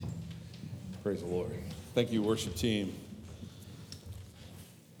Praise the Lord. Thank you, worship team.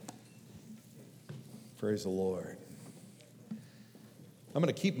 Praise the Lord. I'm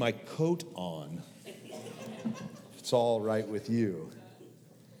going to keep my coat on. If it's all right with you.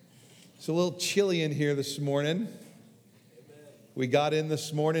 It's a little chilly in here this morning. We got in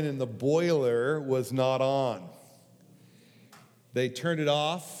this morning and the boiler was not on. They turned it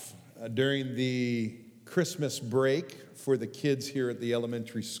off during the Christmas break for the kids here at the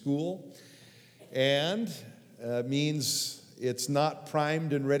elementary school. And means it's not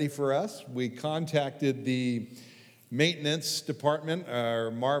primed and ready for us. We contacted the maintenance department.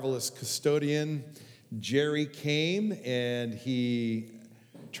 Our marvelous custodian, Jerry, came and he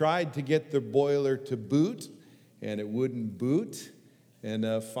tried to get the boiler to boot, and it wouldn't boot.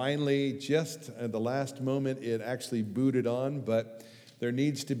 And finally, just at the last moment, it actually booted on, but there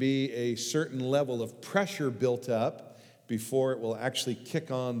needs to be a certain level of pressure built up before it will actually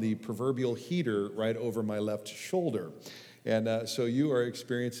kick on the proverbial heater right over my left shoulder. And so you are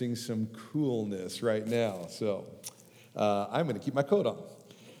experiencing some coolness right now. So I'm going to keep my coat on.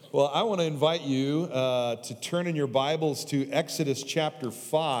 Well, I want to invite you to turn in your Bibles to Exodus chapter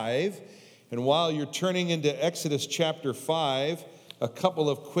 5. And while you're turning into Exodus chapter 5, a couple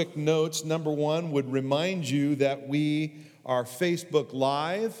of quick notes. Number one would remind you that we are Facebook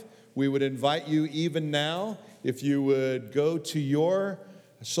Live. We would invite you even now, if you would go to your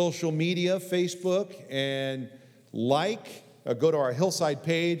social media, Facebook, and go to our Hillside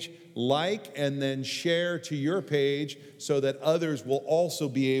page, and then share to your page so that others will also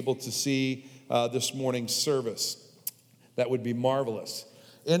be able to see this morning's service. That would be marvelous.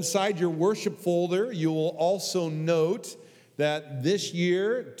 Inside your worship folder, you will also note that this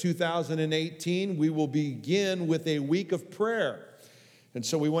year, 2018, we will begin with a week of prayer. And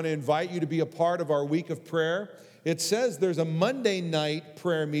so we want to invite you to be a part of our week of prayer. It says there's a Monday night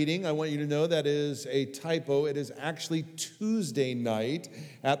prayer meeting. I want you to know that is a typo. It is actually Tuesday night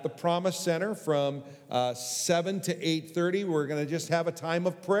at the Promise Center from 7 to 8:30. We're going to just have a time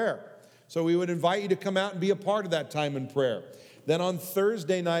of prayer. So we would invite you to come out and be a part of that time in prayer. Then on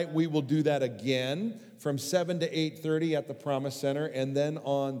Thursday night, we will do that again from 7 to 8:30 at the Promise Center. And then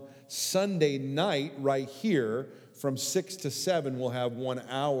on Sunday night, right here, from 6 to 7, we'll have 1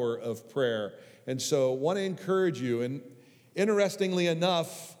 hour of prayer. And so I want to encourage you. And interestingly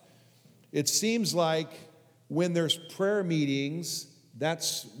enough, it seems like when there's prayer meetings,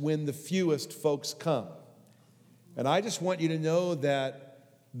 that's when the fewest folks come. And I just want you to know that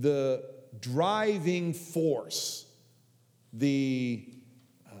the driving force, the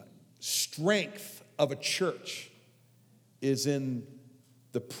strength of a church is in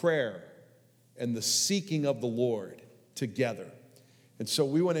the prayer and the seeking of the Lord together. And so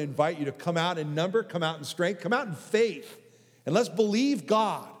we want to invite you to come out in number, come out in strength, come out in faith, and let's believe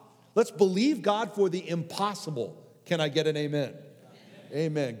God. Let's believe God for the impossible. Can I get an amen?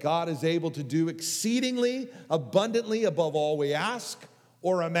 Amen. God is able to do exceedingly abundantly above all we ask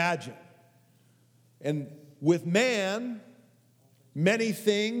or imagine. And with man, many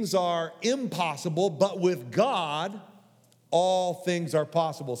things are impossible, but with God, all things are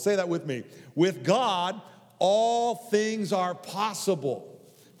possible. Say that with me. With God, all things are possible.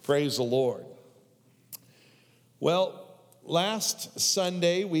 Praise the Lord. Well, last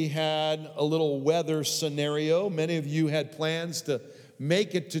Sunday we had a little weather scenario. Many of you had plans to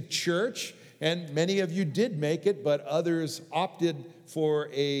make it to church, and many of you did make it, but others opted for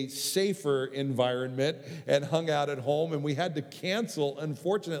a safer environment and hung out at home, and we had to cancel,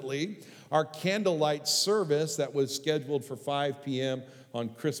 unfortunately, our candlelight service that was scheduled for 5 p.m. on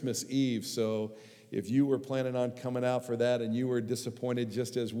Christmas Eve. So if you were planning on coming out for that and you were disappointed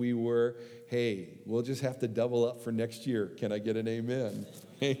just as we were, hey, we'll just have to double up for next year. Can I get an amen?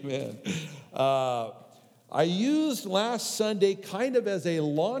 Amen. I used last Sunday kind of as a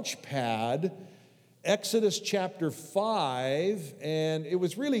launch pad Exodus chapter 5, and it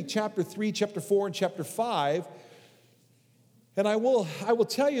was really chapter 3, chapter 4, and chapter 5. And I will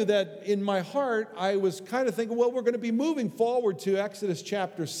tell you that in my heart, I was kind of thinking, well, we're going to be moving forward to Exodus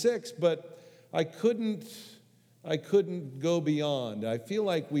chapter 6, but I couldn't go beyond. I feel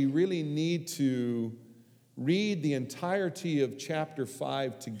like we really need to read the entirety of chapter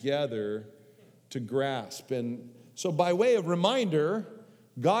 5 together to grasp. And so by way of reminder,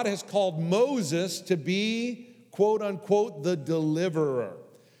 God has called Moses to be, quote unquote, the deliverer.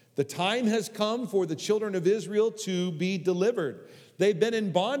 The time has come for the children of Israel to be delivered. They've been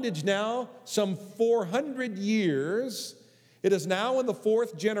in bondage now some 400 years. It is now in the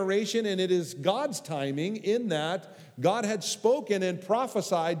 4th generation, and it is God's timing in that God had spoken and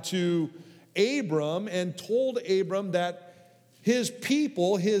prophesied to Abram and told Abram that his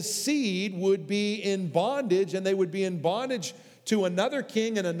people, his seed, would be in bondage, and they would be in bondage to another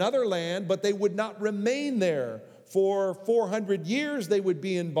king in another land, but they would not remain there. For 400 years they would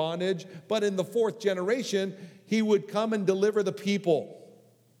be in bondage, but in the fourth generation, he would come and deliver the people,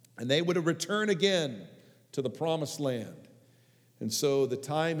 and they would return again to the promised land. And so the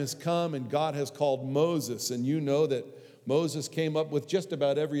time has come, and God has called Moses, and you know that Moses came up with just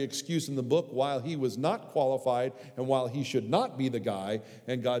about every excuse in the book while he was not qualified and while he should not be the guy.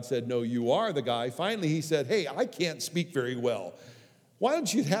 And God said, no, you are the guy. Finally, he said, hey, I can't speak very well. Why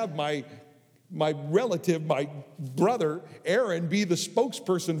don't you have my relative, my brother, Aaron, be the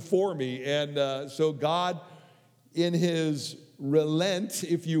spokesperson for me? And so God, in his relent,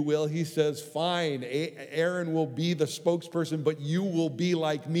 if you will, he says, fine, Aaron will be the spokesperson, but you will be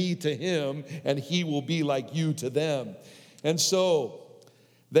like me to him, and he will be like you to them. And so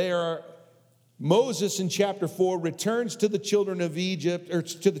Moses in chapter 4 returns to the children of Egypt, or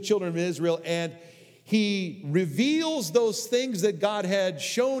to the children of Israel, and he reveals those things that God had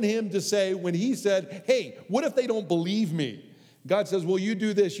shown him to say when he said, hey, what if they don't believe me? God says, well, you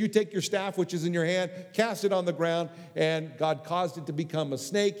do this. You take your staff, which is in your hand, cast it on the ground, and God caused it to become a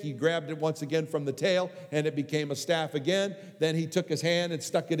snake. He grabbed it once again from the tail, and it became a staff again. Then he took his hand and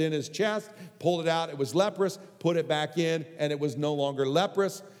stuck it in his chest, pulled it out. It was leprous, put it back in, and it was no longer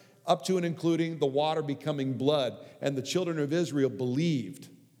leprous, up to and including the water becoming blood. And the children of Israel believed.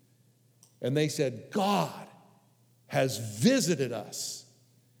 And they said, God has visited us,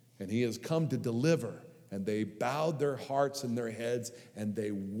 and he has come to deliver. And they bowed their hearts and their heads, and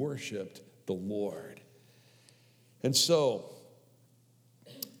they worshiped the Lord. And so,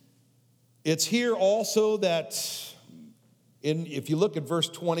 it's here also that, if you look at verse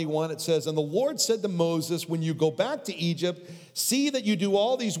 21, it says, and the Lord said to Moses, when you go back to Egypt, see that you do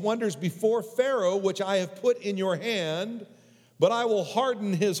all these wonders before Pharaoh, which I have put in your hand, but I will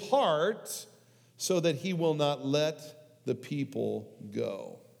harden his heart so that he will not let the people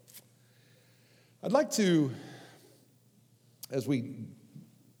go. I'd like to, as we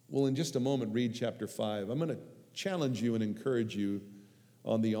will in just a moment read chapter 5, I'm going to challenge you and encourage you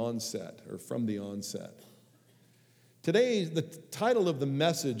on the onset, or from the onset. Today, the title of the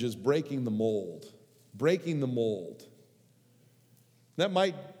message is Breaking the Mold. Breaking the Mold. That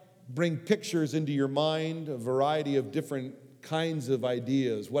might bring pictures into your mind, a variety of different kinds of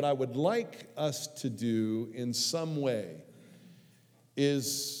ideas. What I would like us to do in some way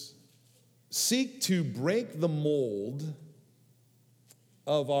is seek to break the mold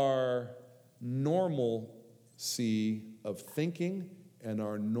of our normalcy of thinking and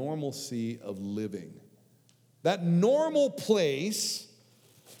our normalcy of living. That normal place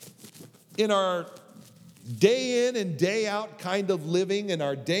in our day in and day out kind of living, and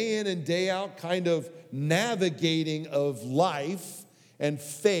our day in and day out kind of navigating of life and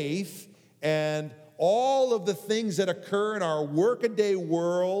faith and all of the things that occur in our workaday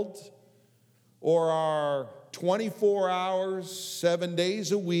world, or our 24 hours, 7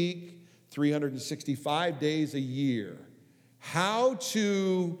 days a week, 365 days a year. How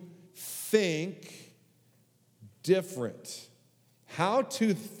to think different. How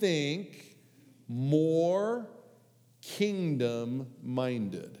to think more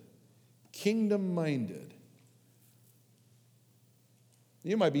kingdom-minded. Kingdom-minded.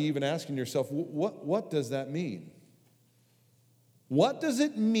 You might be even asking yourself, what does that mean? What does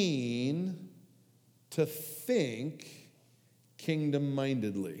it mean to think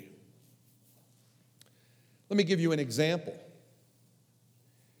kingdom-mindedly? Let me give you an example.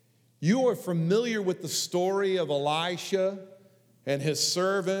 You are familiar with the story of Elisha and his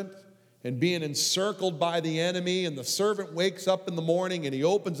servant and being encircled by the enemy, and the servant wakes up in the morning and he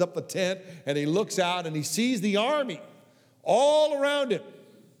opens up the tent and he looks out and he sees the army all around him.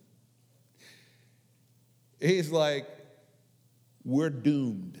 He's like, we're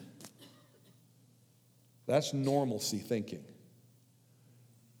doomed. That's normalcy thinking.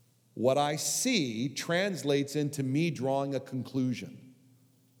 What I see translates into me drawing a conclusion.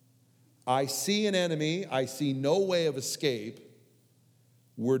 I see an enemy. I see no way of escape.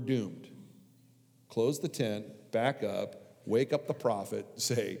 We're doomed. Close the tent, back up, wake up the prophet,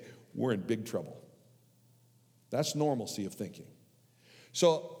 say, we're in big trouble. That's normalcy of thinking.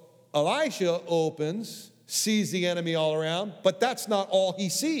 So Elisha opens, sees the enemy all around, but that's not all he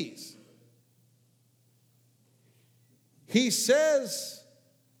sees. He says,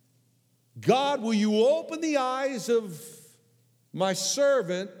 God, will you open the eyes of my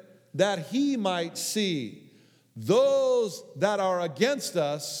servant that he might see? Those that are against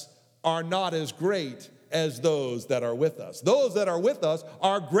us are not as great as those that are with us. Those that are with us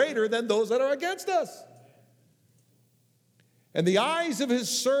are greater than those that are against us. And the eyes of his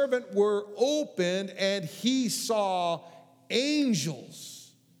servant were opened, and he saw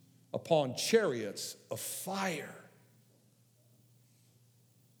angels upon chariots of fire.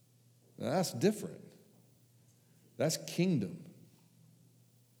 Now that's different. That's kingdom.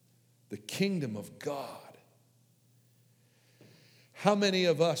 The kingdom of God. How many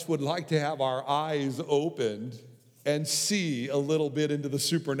of us would like to have our eyes opened and see a little bit into the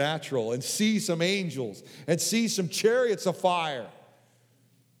supernatural and see some angels and see some chariots of fire?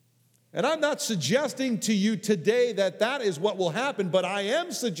 And I'm not suggesting to you today that that is what will happen, but I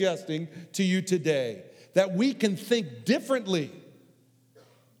am suggesting to you today that we can think differently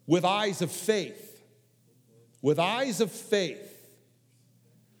with eyes of faith. With eyes of faith.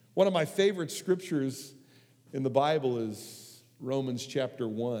 One of my favorite scriptures in the Bible is Romans chapter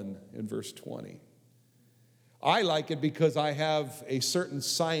 1 and verse 20. I like it because I have a certain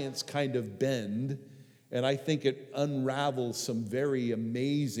science kind of bend, and I think it unravels some very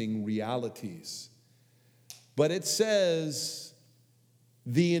amazing realities. But it says,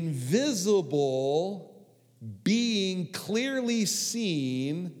 the invisible being clearly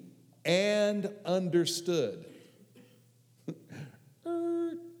seen and understood.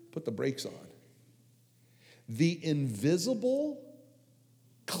 Put the brakes on. The invisible,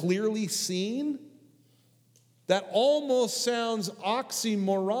 clearly seen, that almost sounds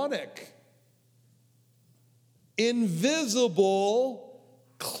oxymoronic. Invisible,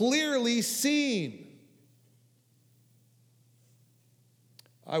 clearly seen.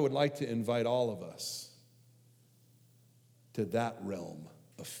 I would like to invite all of us to that realm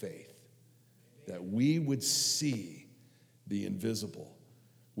of faith, that we would see the invisible.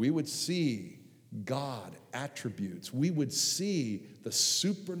 We would see God attributes. We would see the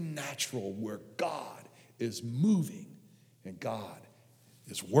supernatural where God is moving and God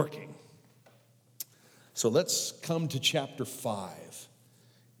is working. So let's come to chapter 5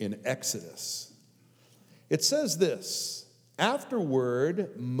 in Exodus. It says this,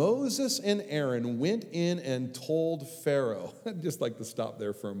 afterward, Moses and Aaron went in and told Pharaoh. I'd just like to stop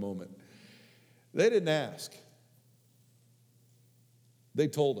there for a moment. They didn't ask. They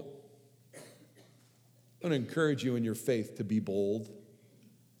told him. I'm going to encourage you in your faith to be bold.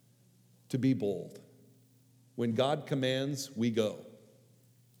 To be bold. When God commands, we go.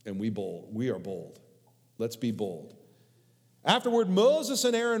 And we are bold. Let's be bold. Afterward, Moses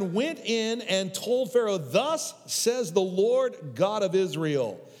and Aaron went in and told Pharaoh, thus says the Lord God of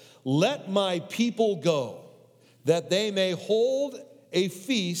Israel, let my people go, that they may hold a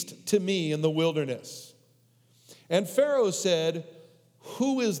feast to me in the wilderness. And Pharaoh said,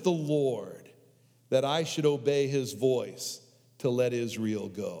 who is the Lord that I should obey his voice to let Israel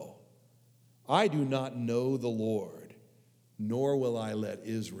go? I do not know the Lord, nor will I let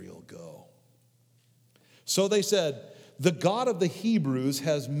Israel go. So they said, the God of the Hebrews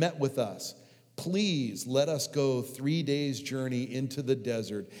has met with us. Please let us go 3 days' journey into the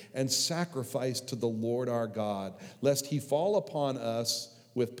desert and sacrifice to the Lord our God, lest he fall upon us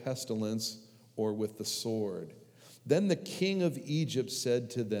with pestilence or with the sword. Then the king of Egypt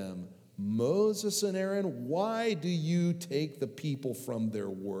said to them, Moses and Aaron, why do you take the people from their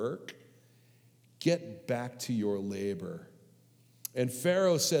work? Get back to your labor. And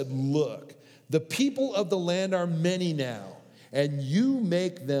Pharaoh said, look, the people of the land are many now, and you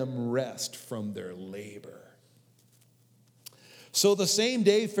make them rest from their labor. So the same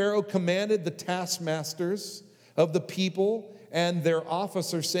day Pharaoh commanded the taskmasters of the people and their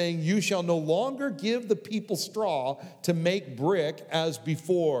officers, saying, you shall no longer give the people straw to make brick as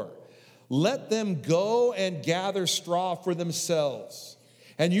before. Let them go and gather straw for themselves.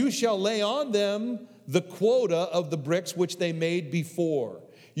 And you shall lay on them the quota of the bricks which they made before.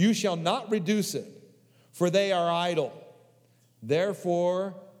 You shall not reduce it, for they are idle.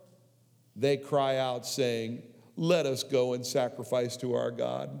 Therefore, they cry out, saying, let us go and sacrifice to our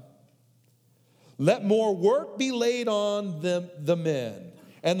God. Let more work be laid on the men,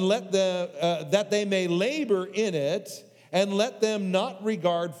 and let that they may labor in it, and let them not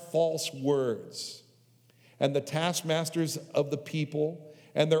regard false words. And the taskmasters of the people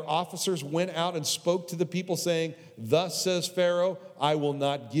and their officers went out and spoke to the people, saying, thus says Pharaoh, I will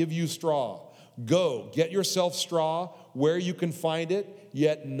not give you straw. Go, get yourself straw where you can find it,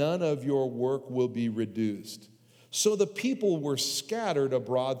 yet none of your work will be reduced. So the people were scattered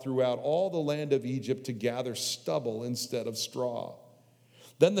abroad throughout all the land of Egypt to gather stubble instead of straw.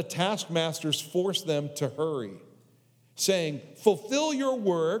 Then the taskmasters forced them to hurry, saying, fulfill your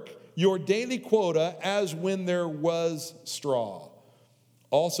work, your daily quota, as when there was straw.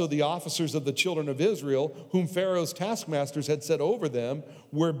 Also the officers of the children of Israel, whom Pharaoh's taskmasters had set over them,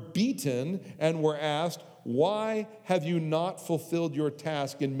 were beaten and were asked, why have you not fulfilled your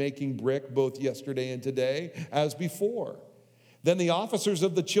task in making brick both yesterday and today as before? Then the officers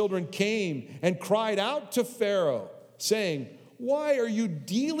of the children came and cried out to Pharaoh, saying, Why are you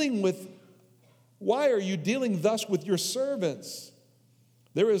dealing thus with your servants?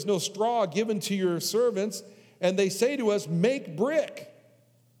 There is no straw given to your servants, and they say to us, Make brick.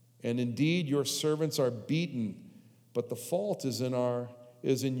 And indeed your servants are beaten, but the fault is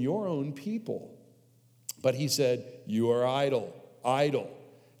in your own people. But he said, You are idle.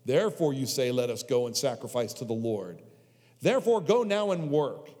 Therefore you say, Let us go and sacrifice to the Lord. Therefore go now and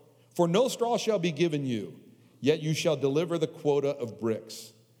work, for no straw shall be given you, yet you shall deliver the quota of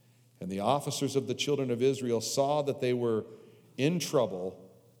bricks. And the officers of the children of Israel saw that they were in trouble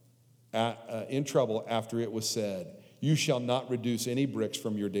after it was said, You shall not reduce any bricks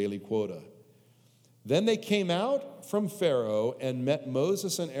from your daily quota. Then they came out from Pharaoh and met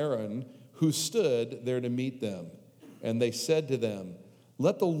Moses and Aaron, who stood there to meet them. And they said to them,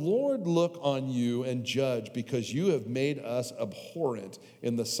 Let the Lord look on you and judge, because you have made us abhorrent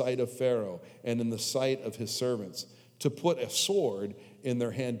in the sight of Pharaoh and in the sight of his servants, to put a sword in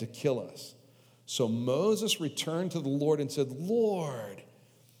their hand to kill us. So Moses returned to the Lord and said, Lord,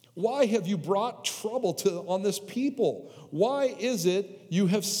 why have you brought trouble on this people? Why is it you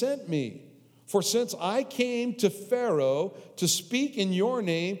have sent me? For since I came to Pharaoh to speak in your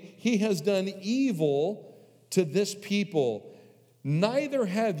name, he has done evil to this people. Neither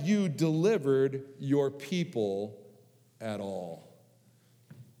have you delivered your people at all.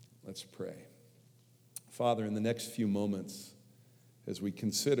 Let's pray. Father, in the next few moments, as we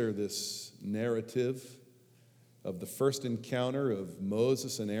consider this narrative of the first encounter of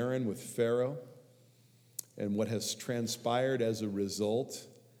Moses and Aaron with Pharaoh and what has transpired as a result,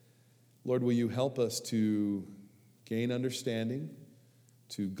 Lord, will you help us to gain understanding,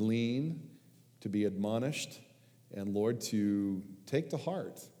 to glean, to be admonished, and Lord, to take to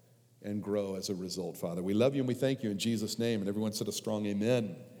heart and grow as a result, Father. We love you and we thank you in Jesus' name. And everyone said a strong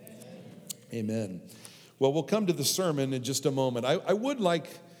amen. Amen. Well, we'll come to the sermon in just a moment. I would like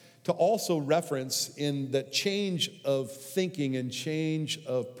to also reference in that change of thinking and change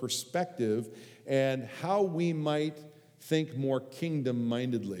of perspective and how we might think more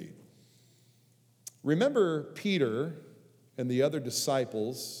kingdom-mindedly. Remember Peter and the other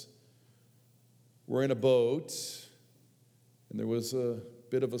disciples were in a boat, and there was a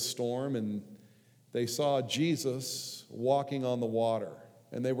bit of a storm, and they saw Jesus walking on the water,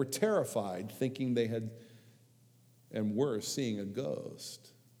 and they were terrified, thinking they had and were seeing a ghost.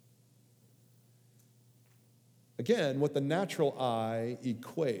 Again, what the natural eye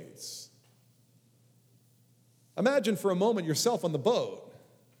equates. Imagine for a moment yourself on the boat,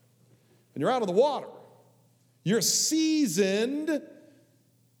 and you're out of the water. You're a seasoned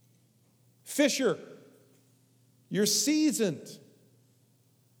fisher. You're seasoned.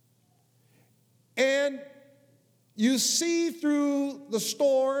 And you see through the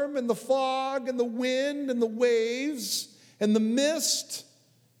storm and the fog and the wind and the waves and the mist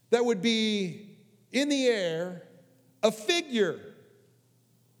that would be in the air, a figure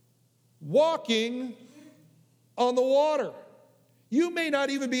walking on the water. You may not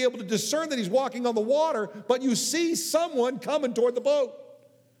even be able to discern that he's walking on the water, but you see someone coming toward the boat.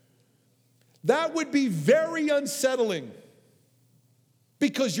 That would be very unsettling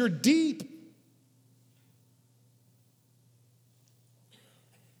because you're deep.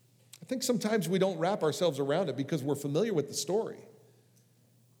 I think sometimes we don't wrap ourselves around it because we're familiar with the story.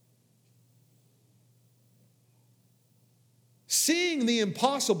 Seeing the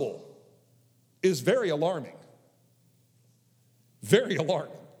impossible is very alarming. Very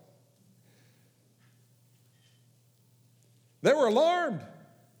alarming. They were alarmed.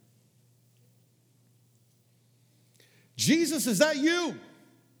 Jesus, is that you?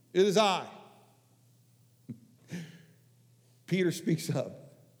 It is I. Peter speaks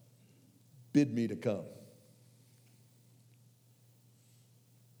up. Bid me to come.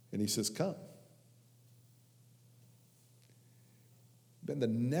 And he says, come. Then the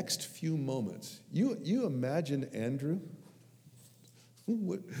next few moments, you imagine Andrew?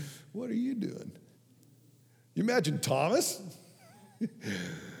 What are you doing? You imagine Thomas?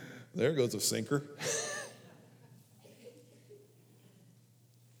 There goes a sinker.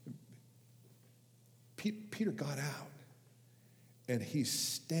 Peter got out, and he's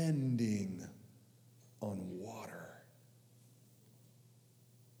standing on water.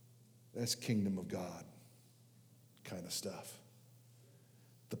 That's kingdom of God kind of stuff.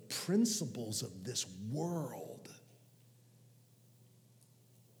 The principles of this world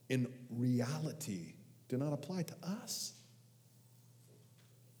in reality do not apply to us.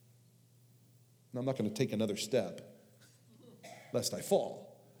 And I'm not going to take another step lest I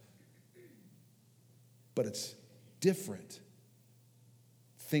fall. But it's different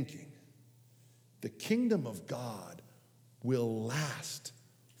thinking. The kingdom of God will last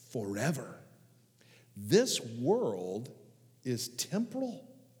forever. This world is temporal.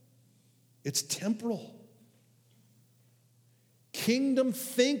 It's temporal. Kingdom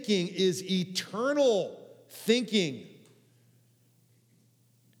thinking is eternal thinking.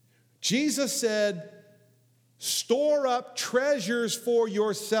 Jesus said, store up treasures for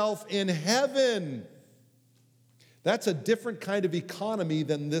yourself in heaven. That's a different kind of economy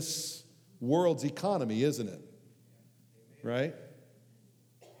than this world's economy, isn't it? Right?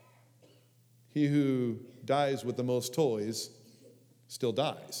 He who dies with the most toys still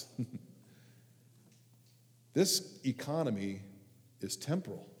dies. This economy is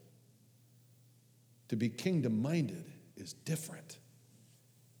temporal. To be kingdom-minded is different.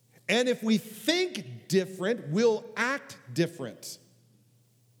 And if we think different, we'll act different.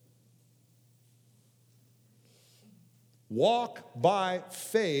 Walk by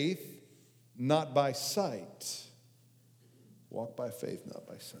faith, not by sight. Walk by faith, not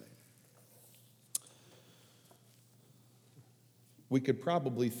by sight. We could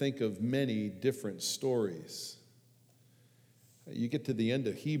probably think of many different stories. You get to the end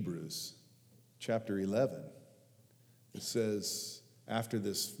of Hebrews, chapter 11. It says, after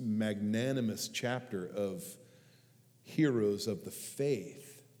this magnanimous chapter of heroes of the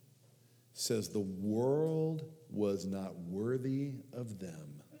faith, says the world was not worthy of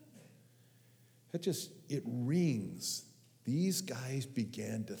them. It rings. These guys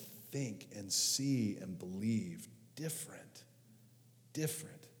began to think and see and believe different.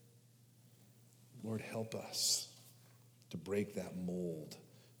 Lord, help us to break that mold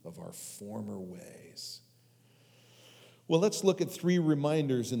of our former ways. Well, let's look at 3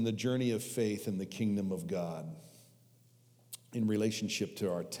 reminders in the journey of faith in the kingdom of God in relationship to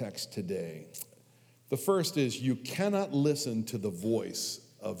our text today. The first is you cannot listen to the voice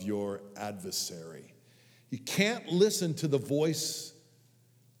of your adversary. You can't listen to the voice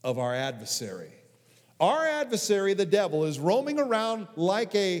of our adversary. Our adversary, the devil, is roaming around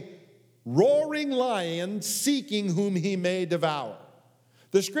like a roaring lion seeking whom he may devour.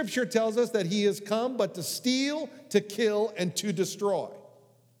 The scripture tells us that he has come but to steal, to kill, and to destroy.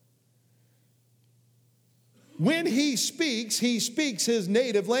 When he speaks his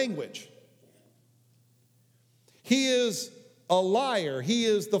native language. He is a liar. He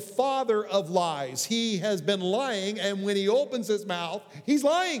is the father of lies. He has been lying, and when he opens his mouth, he's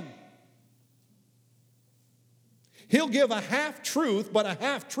lying. He'll give a half-truth, but a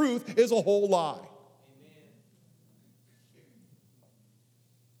half-truth is a whole lie. Amen.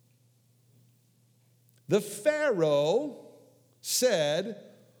 The Pharaoh said,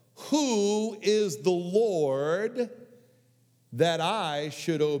 "Who is the Lord that I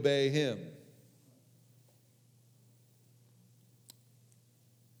should obey him?"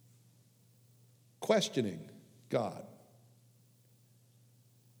 Questioning God.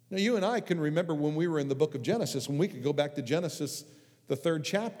 Now, you and I can remember when we were in the book of Genesis, when we could go back to Genesis, the 3rd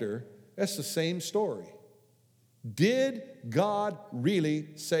chapter, that's the same story. Did God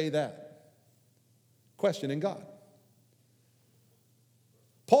really say that? Questioning God.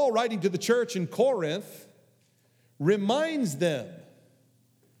 Paul, writing to the church in Corinth, reminds them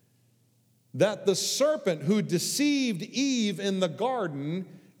that the serpent who deceived Eve in the garden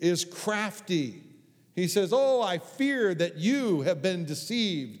is crafty. He says, "Oh, I fear that you have been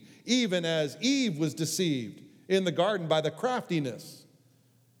deceived, even as Eve was deceived in the garden by the craftiness."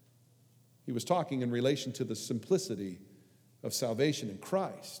 He was talking in relation to the simplicity of salvation in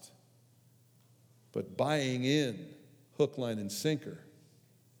Christ. But buying in, hook, line, and sinker,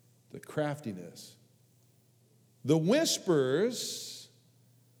 the craftiness. The whispers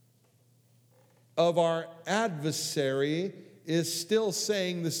of our adversary is still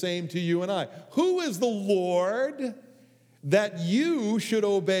saying the same to you and I. Who is the Lord that you should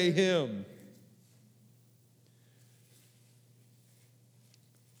obey him?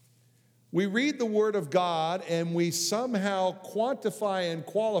 We read the word of God and we somehow quantify and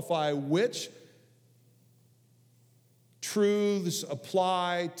qualify which truths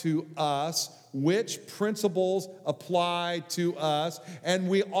apply to us, which principles apply to us, and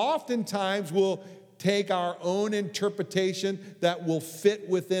we oftentimes will take our own interpretation that will fit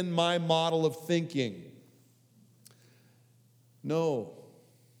within my model of thinking. No.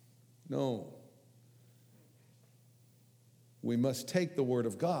 We must take the word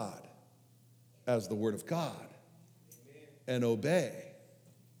of God as the word of God and obey.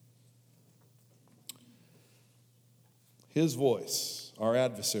 His voice, our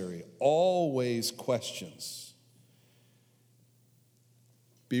adversary, always questions.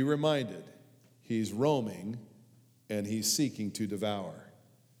 Be reminded, he's roaming and he's seeking to devour.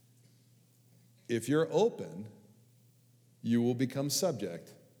 If you're open, you will become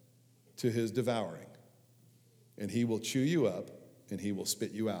subject to his devouring. And he will chew you up and he will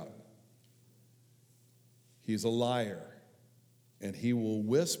spit you out. He's a liar, and he will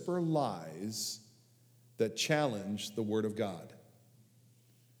whisper lies that challenge the word of God.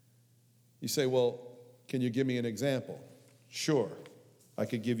 You say, well, can you give me an example? Sure, I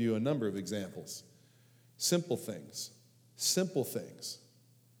could give you a number of examples. Simple things. Simple things.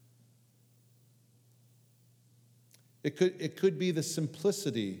 It could be the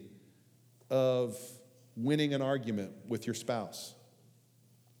simplicity of winning an argument with your spouse.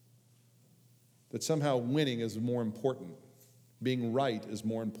 That somehow winning is more important. Being right is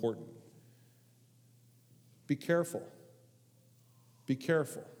more important. Be careful. Be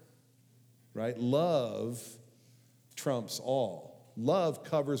careful. Right? Love trumps all. Love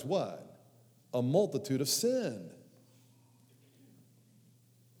covers what? A multitude of sin.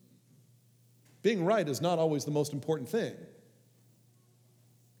 Being right is not always the most important thing.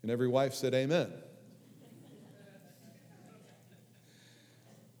 And every wife said amen.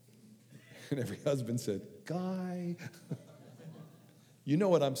 And every husband said, Guy. You know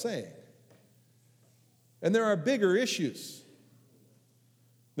what I'm saying. And there are bigger issues.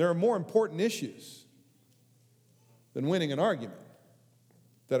 There are more important issues than winning an argument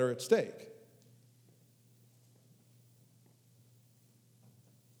that are at stake.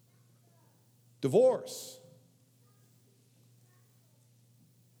 Divorce.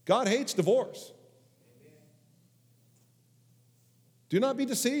 God hates divorce. Do not be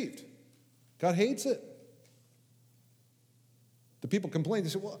deceived. God hates it. The people complained. They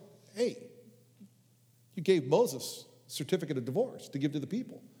said, well, hey, you gave Moses a certificate of divorce to give to the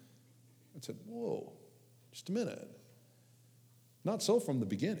people. I said, whoa, just a minute. Not so from the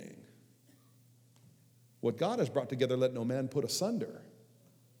beginning. What God has brought together, let no man put asunder.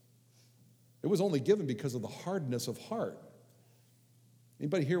 It was only given because of the hardness of heart.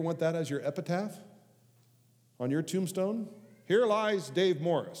 Anybody here want that as your epitaph on your tombstone? Here lies Dave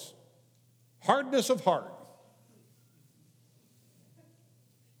Morris. Hardness of heart.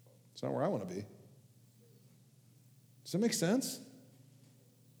 It's not where I want to be. Does that make sense?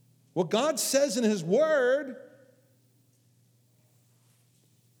 What God says in his word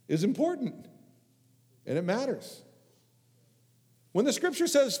is important, and it matters. When the scripture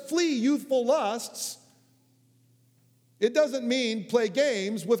says flee youthful lusts, it doesn't mean play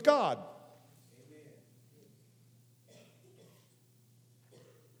games with God.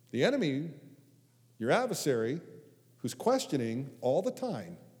 The enemy, your adversary, who's questioning all the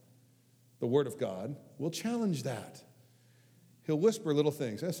time the word of God, will challenge that. He'll whisper little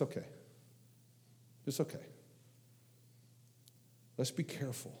things. It's okay. It's okay. Let's be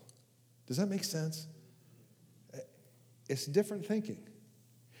careful. Does that make sense? It's different thinking.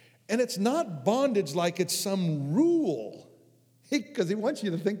 And it's not bondage like it's some rule, because he wants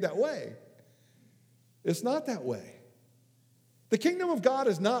you to think that way. It's not that way. The kingdom of God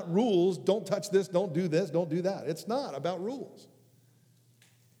is not rules. Don't touch this, don't do this, don't do that. It's not about rules.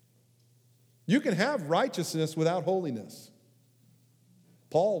 You can have righteousness without holiness.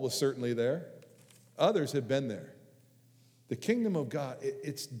 Paul was certainly there. Others have been there. The kingdom of God,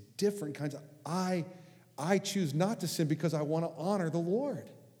 it's different kinds of... I choose not to sin because I want to honor the Lord.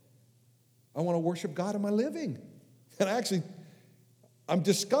 I want to worship God in my living. And I'm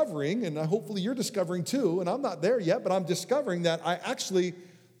discovering, and hopefully you're discovering too, and I'm not there yet, but I'm discovering that I actually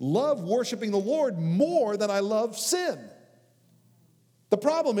love worshiping the Lord more than I love sin. The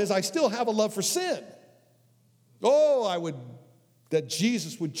problem is I still have a love for sin. Oh, that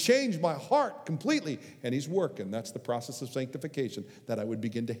Jesus would change my heart completely. And he's working. That's the process of sanctification, that I would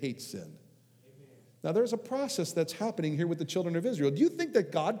begin to hate sin. Amen. Now, there's a process that's happening here with the children of Israel. Do you think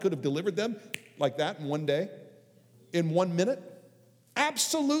that God could have delivered them like that in one day? In 1 minute?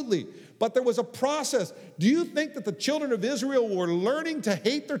 Absolutely. But there was a process. Do you think that the children of Israel were learning to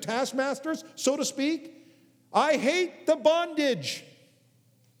hate their taskmasters, so to speak? I hate the bondage.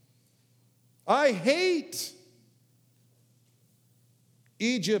 I hate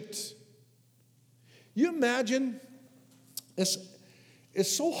Egypt. You imagine, it's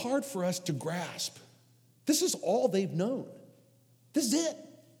so hard for us to grasp. This is all they've known. This is it.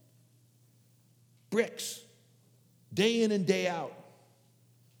 Bricks. Day in and day out.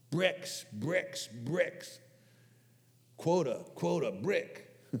 Bricks, bricks, bricks. Quota, brick.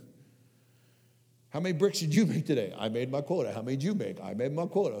 How many bricks did you make today? I made my quota. How many did you make? I made my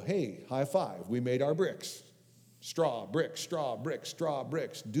quota. Hey, high five. We made our bricks. Straw, bricks, straw, bricks, straw,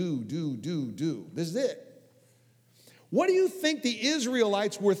 bricks. Do, do, do, do. This is it. What do you think the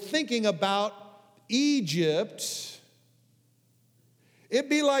Israelites were thinking about Egypt? It'd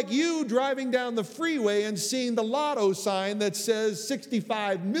be like you driving down the freeway and seeing the lotto sign that says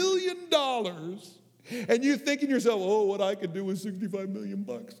 $65 million. And you thinking to yourself, oh, what I could do with $65 million.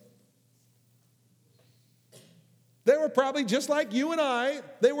 They were probably just like you and I.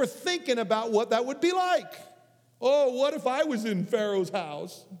 They were thinking about what that would be like. Oh, what if I was in Pharaoh's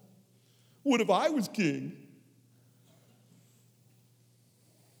house? What if I was king?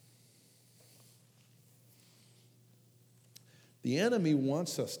 The enemy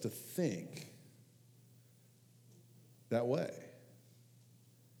wants us to think that way.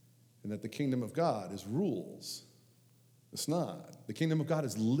 And that the kingdom of God is rules. It's not. The kingdom of God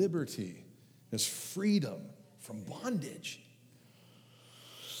is liberty. It's freedom from bondage.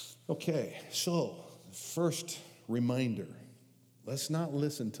 Okay, so first reminder. Let's not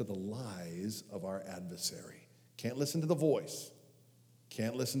listen to the lies of our adversary. Can't listen to the voice.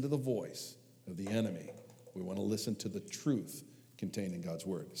 Can't listen to the voice of the enemy. We want to listen to the truth contained in God's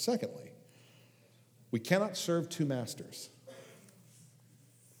word. Secondly, we cannot serve two masters.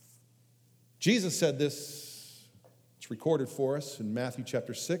 Jesus said this. It's recorded for us in Matthew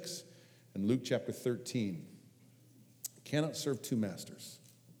chapter 6 and Luke chapter 13. Cannot serve two masters.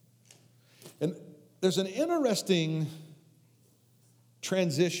 And there's an interesting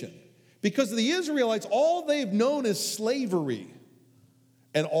transition because the Israelites, all they've known is slavery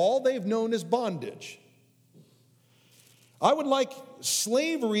and all they've known is bondage. I would like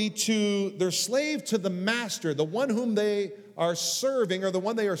slavery to, they're slave to the master, the one whom they are serving or the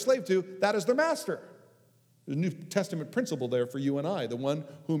one they are slave to, that is their master. There's a New Testament principle there for you and I, the one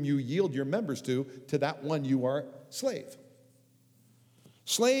whom you yield your members to that one you are slave.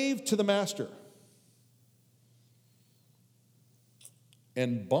 Slave to the master.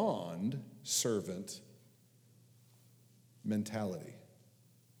 And bond servant mentality.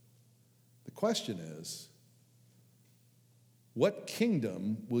 The question is, what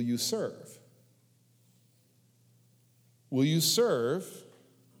kingdom will you serve? Will you serve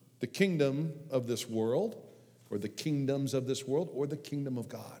the kingdom of this world, or the kingdoms of this world, or the kingdom of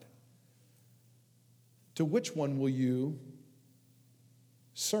God? To which one will you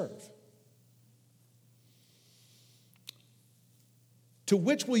serve? To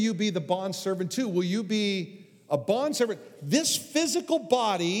which will you be the bondservant to? Will you be a bondservant? This physical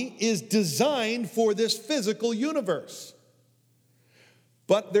body is designed for this physical universe.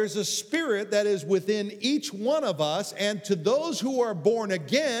 But there's a spirit that is within each one of us, and to those who are born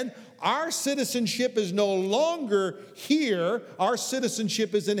again, our citizenship is no longer here. Our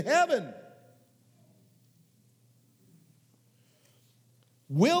citizenship is in heaven.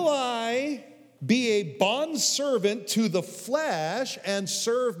 Will I be a bondservant to the flesh and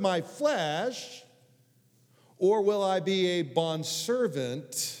serve my flesh, or will I be a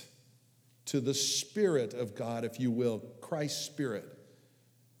bondservant to the Spirit of God, if you will, Christ's Spirit?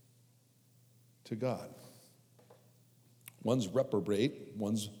 To God. One's reprobate,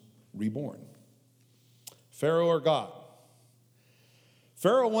 one's reborn. Pharaoh or God?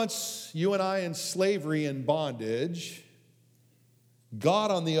 Pharaoh wants you and I in slavery and bondage.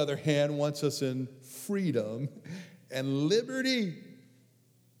 God, on the other hand, wants us in freedom and liberty.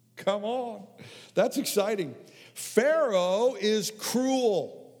 Come on. That's exciting. Pharaoh is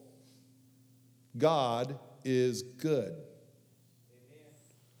cruel. God is good.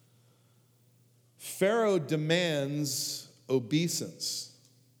 Pharaoh demands obeisance.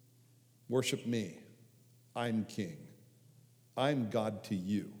 Worship me. I'm king. I'm God to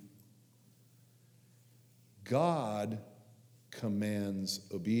you. God commands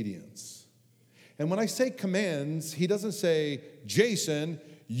obedience. And when I say commands, he doesn't say, Jason,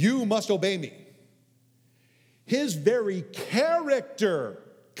 you must obey me. His very character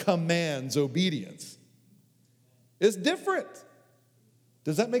commands obedience. It's different.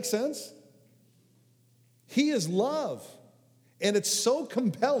 Does that make sense? He is love. And it's so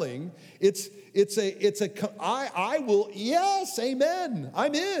compelling. I will, yes, amen,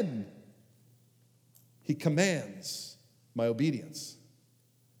 I'm in. He commands my obedience.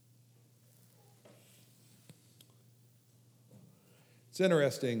 It's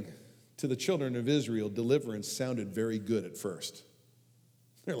interesting, to the children of Israel, deliverance sounded very good at first.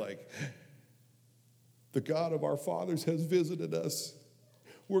 They're like, the God of our fathers has visited us.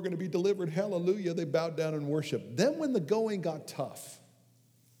 We're going to be delivered. Hallelujah. They bowed down and worshiped. Then when the going got tough,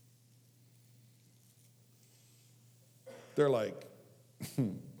 they're like,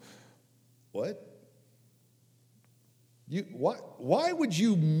 what? Why would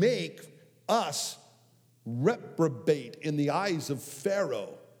you make us reprobate in the eyes of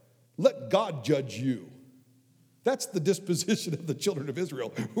Pharaoh. Let God judge you. That's the disposition of the children of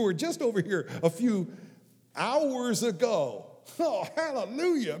Israel, who were just over here a few hours ago. Oh,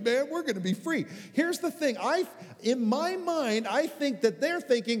 hallelujah, man, we're going to be free. Here's the thing. In my mind, I think that they're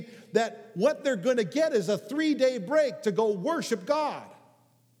thinking that what they're going to get is a 3-day break to go worship God.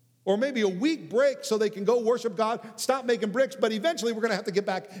 Or maybe a week break so they can go worship God, stop making bricks, but eventually we're going to have to get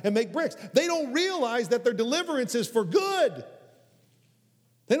back and make bricks. They don't realize that their deliverance is for good.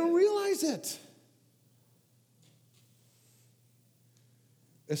 They don't realize it.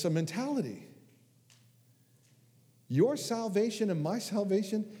 It's a mentality. Your salvation and my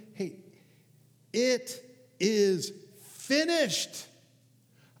salvation, hey, it is finished.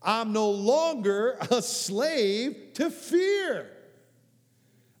 I'm no longer a slave to fear.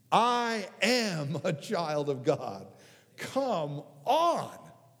 I am a child of God. Come on.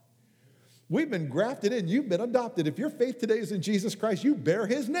 We've been grafted in. You've been adopted. If your faith today is in Jesus Christ, you bear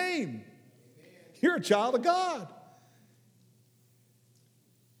his name. You're a child of God.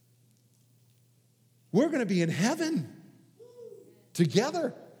 We're going to be in heaven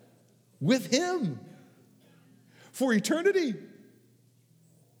together with him for eternity.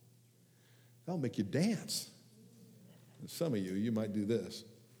 That'll make you dance. Some of you might do this.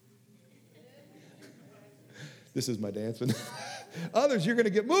 This is my dancing. Others, you're going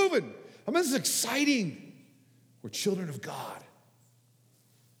to get moving. I mean, this is exciting. We're children of God.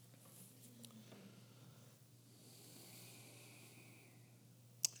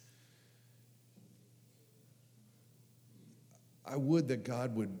 I would that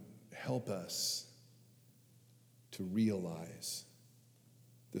God would help us to realize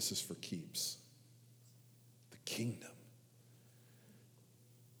this is for keeps. The kingdom.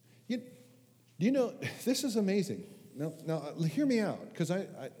 You know, this is amazing. Now hear me out, because I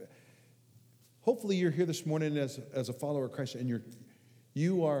hopefully you're here this morning as a follower of Christ, and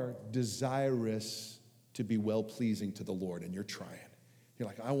you are desirous to be well-pleasing to the Lord, and you're trying. You're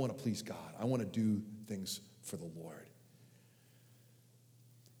like, I want to please God. I want to do things for the Lord.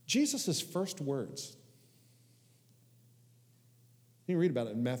 Jesus' first words, you can read about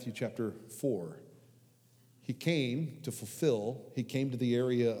it in Matthew chapter 4. He came to the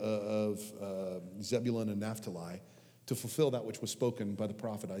area of Zebulun and Naphtali to fulfill that which was spoken by the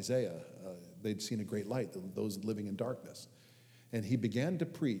prophet Isaiah. They'd seen a great light, those living in darkness. And he began to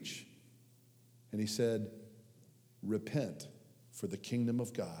preach, and he said, repent, for the kingdom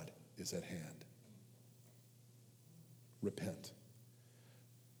of God is at hand. Repent.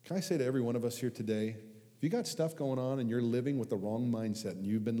 Can I say to every one of us here today, if you got stuff going on and you're living with the wrong mindset and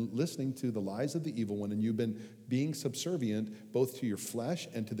you've been listening to the lies of the evil one and you've been being subservient both to your flesh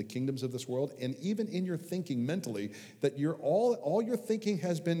and to the kingdoms of this world, and even in your thinking mentally, that all your thinking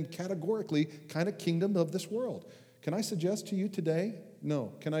has been categorically kind of kingdom of this world. Can I suggest to you today?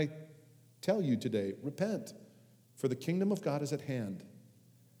 No. Can I tell you today? Repent, for the kingdom of God is at hand.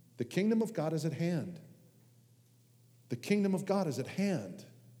 The kingdom of God is at hand. The kingdom of God is at hand.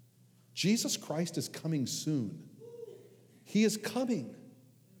 Jesus Christ is coming soon. He is coming.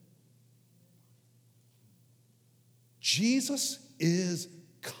 Jesus is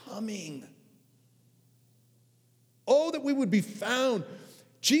coming. Oh, that we would be found.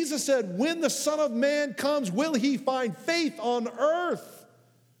 Jesus said, when the Son of Man comes, will he find faith on earth?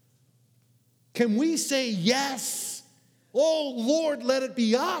 Can we say yes? Oh, Lord, let it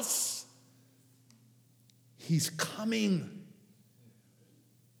be us. He's coming.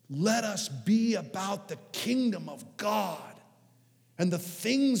 Let us be about the kingdom of God and the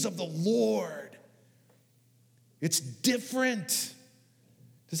things of the Lord. It's different.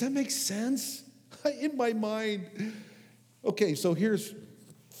 Does that make sense? In my mind. Okay, so here's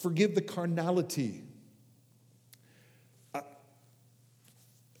forgive the carnality.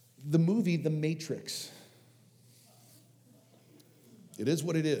 The movie The Matrix. It is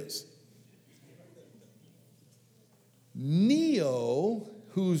what it is. Neo,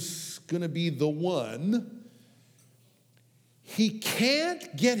 who's going to be the one, he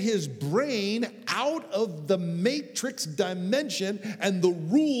can't get his brain out of the matrix dimension and the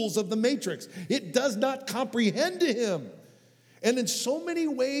rules of the matrix. It does not comprehend to him. And in so many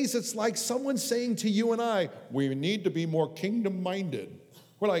ways, it's like someone saying to you and I, we need to be more kingdom-minded.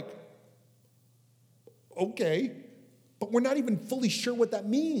 We're like, okay, but we're not even fully sure what that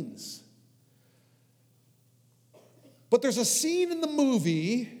means. But there's a scene in the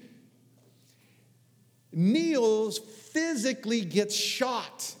movie, Neo physically gets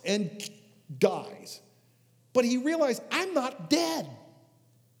shot and dies. But he realized, I'm not dead.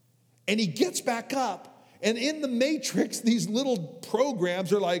 And he gets back up. And in the Matrix, these little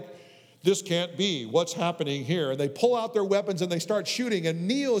programs are like, this can't be. What's happening here? And they pull out their weapons and they start shooting. And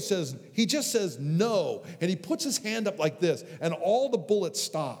Neo says, he just says no. And he puts his hand up like this. And all the bullets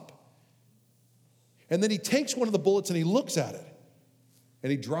stop. And then he takes one of the bullets and he looks at it. And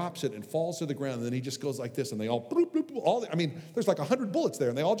he drops it and falls to the ground. And then he just goes like this. And they all, bloop, bloop, bloop, there's like 100 bullets there.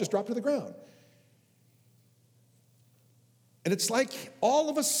 And they all just drop to the ground. And it's like all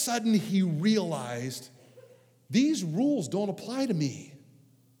of a sudden he realized, these rules don't apply to me.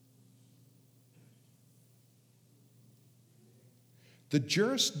 The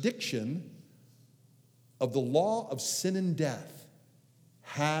jurisdiction of the law of sin and death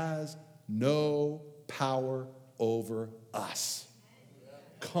has no power over us.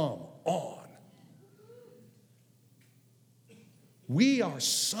 Come on. We are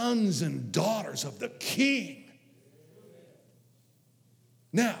sons and daughters of the King.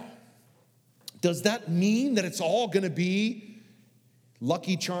 Now, does that mean that it's all going to be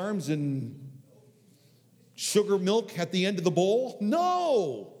Lucky Charms and sugar milk at the end of the bowl?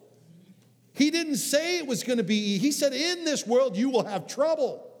 No. He didn't say it was going to be. He said, in this world you will have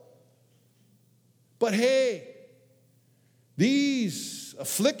trouble. But hey, these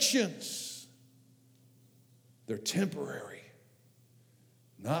afflictions, they're temporary,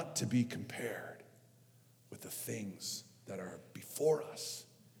 not to be compared with the things that are before us.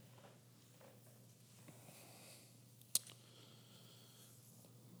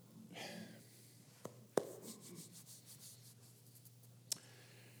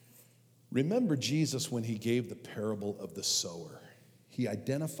 Remember Jesus when he gave the parable of the sower. He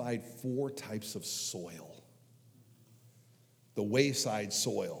identified 4 types of soil. The wayside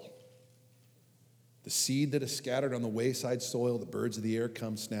soil. The seed that is scattered on the wayside soil, the birds of the air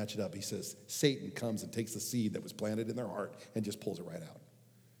come, snatch it up. He says, Satan comes and takes the seed that was planted in their heart and just pulls it right out.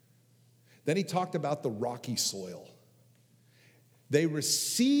 Then he talked about the rocky soil. They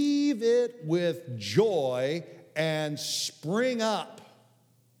receive it with joy and spring up.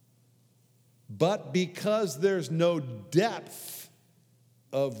 But because there's no depth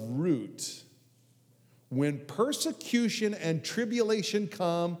of root, when persecution and tribulation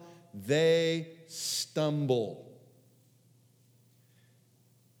come, they stumble.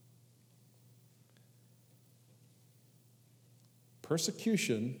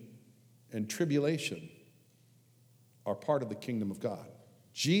 Persecution and tribulation are part of the kingdom of God.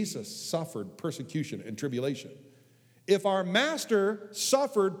 Jesus suffered persecution and tribulation. If our master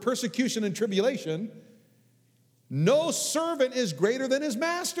suffered persecution and tribulation, no servant is greater than his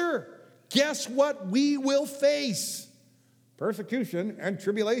master. Guess what we will face? Persecution and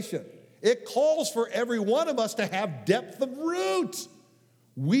tribulation. It calls for every one of us to have depth of root.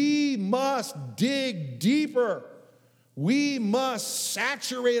 We must dig deeper. We must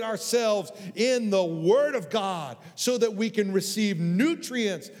saturate ourselves in the Word of God so that we can receive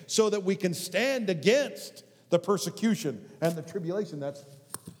nutrients, so that we can stand against the persecution and the tribulation that's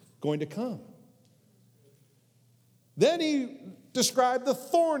going to come. Then he described the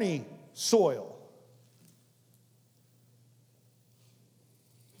thorny soil.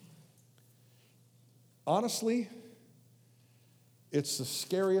 Honestly, it's the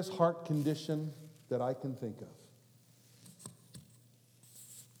scariest heart condition that I can think of.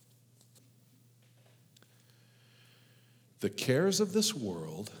 The cares of this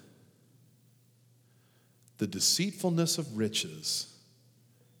world, the deceitfulness of riches,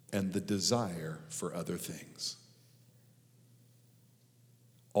 and the desire for other things.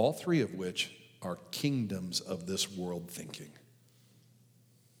 All 3 of which are kingdoms of this world thinking.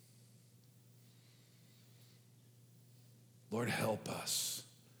 Lord, help us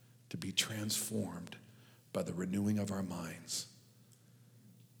to be transformed by the renewing of our minds.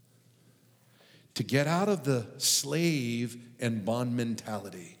 To get out of the slave and bond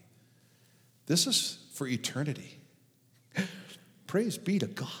mentality. This is for eternity. Praise be to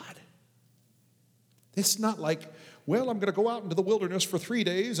God. It's not like, well, I'm going to go out into the wilderness for 3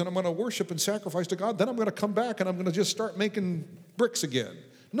 days and I'm going to worship and sacrifice to God. Then I'm going to come back and I'm going to just start making bricks again.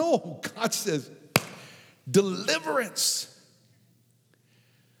 No, God says deliverance,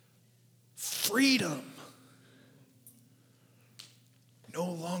 freedom. No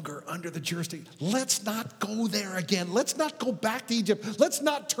longer under the jurisdiction. Let's not go there again. Let's not go back to Egypt. Let's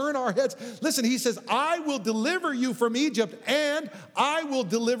not turn our heads. Listen, he says, I will deliver you from Egypt, and I will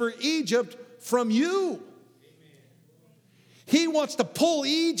deliver Egypt from you. Amen. He wants to pull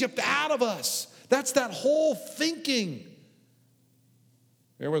Egypt out of us. That's that whole thinking.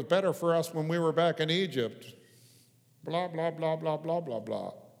 It was better for us when we were back in Egypt. Blah, blah, blah, blah, blah, blah,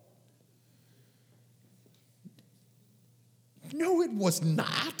 blah. No, it was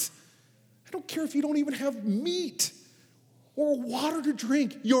not. I don't care if you don't even have meat. or water to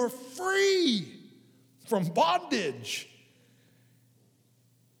drink. You're free from bondage.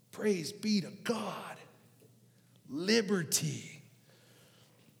 Praise be to God. Liberty.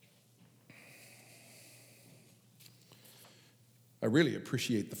 I really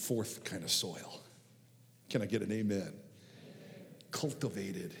appreciate the fourth kind of soil. Can I get an amen?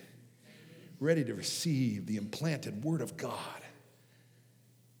 Cultivated, ready to receive the implanted word of God,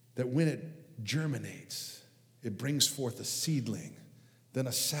 that when it germinates, it brings forth a seedling, then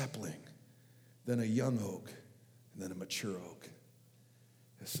a sapling, then a young oak, and then a mature oak.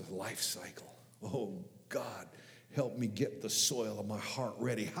 It's a life cycle. Oh, God, help me get the soil of my heart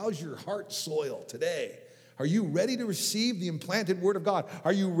ready. How's your heart soil today? Are you ready to receive the implanted word of God?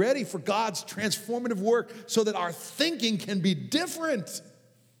 Are you ready for God's transformative work so that our thinking can be different?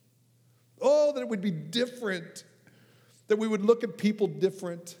 Oh, that it would be different. That we would look at people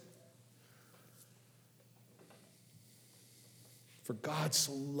different. For God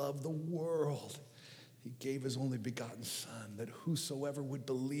so loved the world, he gave his only begotten Son, that whosoever would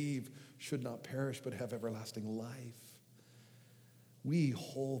believe should not perish but have everlasting life. We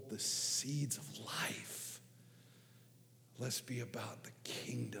hold the seeds of life. Let's be about the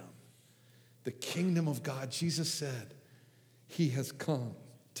kingdom. The kingdom of God. Jesus said he has come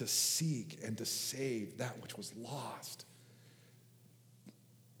to seek and to save that which was lost.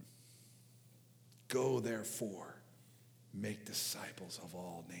 Go therefore, make disciples of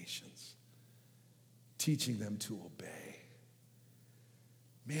all nations, teaching them to obey.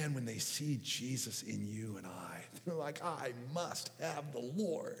 Man, when they see Jesus in you and I, they're like, I must have the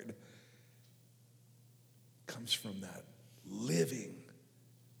Lord. It comes from that living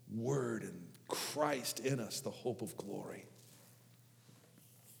word and Christ in us, the hope of glory.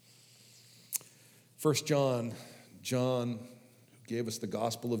 1 John, who gave us the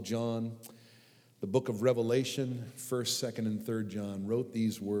Gospel of John, the book of Revelation, 1st, 2nd, and 3rd John, wrote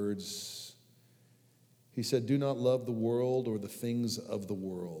these words. He said, do not love the world or the things of the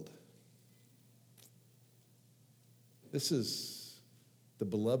world. This is the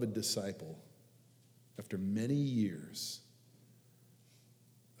beloved disciple after many years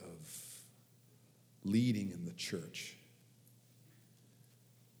of leading in the church.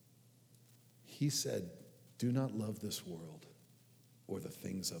 He said, do not love this world or the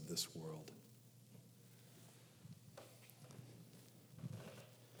things of this world.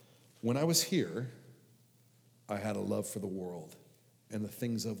 When I was here, I had a love for the world and the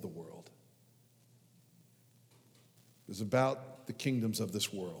things of the world. It was about the kingdoms of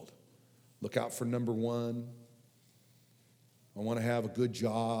this world. Look out for number one. I want to have a good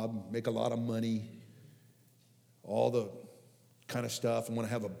job, make a lot of money, all the kind of stuff. I want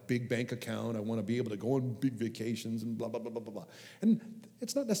to have a big bank account. I want to be able to go on big vacations and blah, blah, blah, blah, blah, blah. And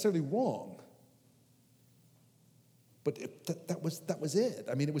it's not necessarily wrong. But that was it.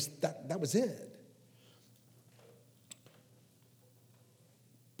 I mean, it was that was it.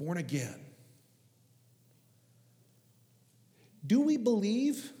 Born again. Do we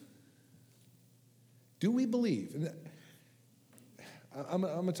believe? Do we believe? I'm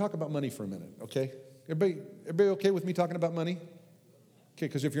going to talk about money for a minute, okay? Everybody okay with me talking about money? Okay,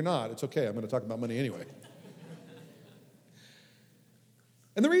 because if you're not, it's okay. I'm going to talk about money anyway.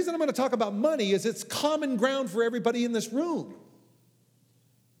 And the reason I'm going to talk about money is it's common ground for everybody in this room.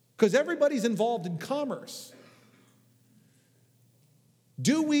 Because everybody's involved in commerce.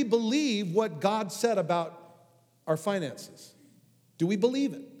 Do we believe what God said about our finances? Do we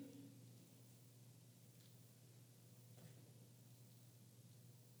believe it?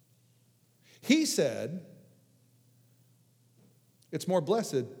 He said, it's more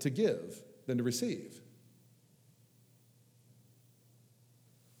blessed to give than to receive.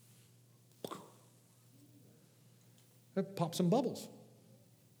 That pops some bubbles.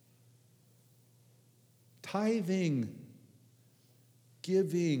 Tithing,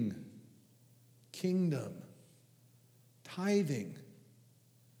 giving, kingdom, tithing.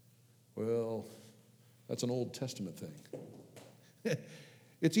 Well, that's an Old Testament thing.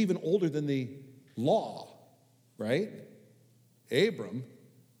 It's even older than the law, right? Abram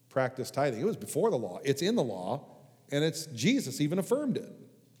practiced tithing. It was before the law. It's in the law, and it's Jesus even affirmed it.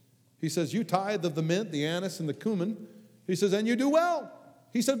 He says, you tithe of the mint, the anise, and the cumin. He says, and you do well.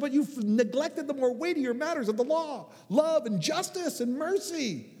 He said, but you've neglected the more weightier matters of the law, love and justice and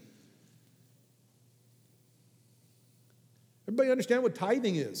mercy. Everybody understand what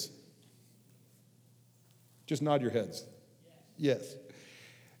tithing is? Just nod your heads. Yes.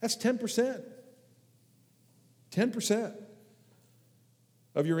 That's 10%. 10%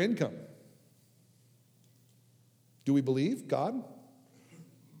 of your income. Do we believe God?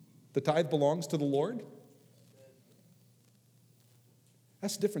 The tithe belongs to the Lord?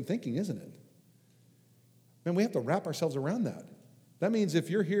 That's different thinking, isn't it? Man, we have to wrap ourselves around that. That means if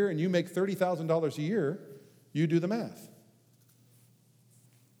you're here and you make $30,000 a year, you do the math.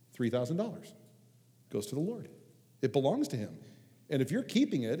 $3,000 goes to the Lord. It belongs to him. And if you're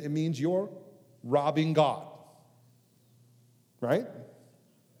keeping it, it means you're robbing God. Right?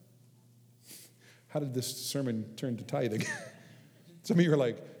 How did this sermon turn to tithing? Some of you are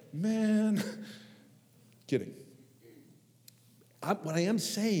like, man, kidding. What I am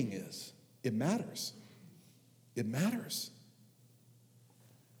saying is, it matters. It matters.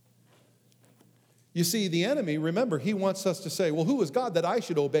 You see, the enemy, remember, he wants us to say, well, who is God that I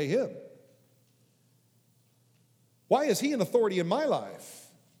should obey him? Why is he an authority in my life?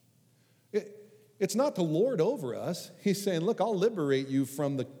 It's not to lord over us. He's saying, look, I'll liberate you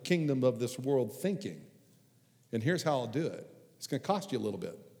from the kingdom of this world thinking. And here's how I'll do it. It's going to cost you a little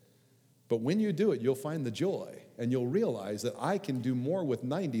bit. But when you do it, you'll find the joy. And you'll realize that I can do more with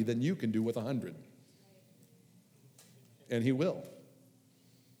 90 than you can do with 100. And he will.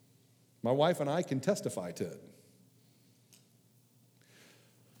 My wife and I can testify to it.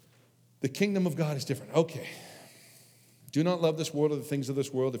 The kingdom of God is different. Okay. Do not love this world or the things of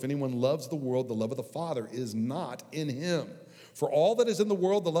this world. If anyone loves the world, the love of the Father is not in him. For all that is in the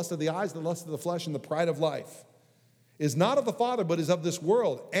world, the lust of the eyes, the lust of the flesh, and the pride of life, is not of the Father, but is of this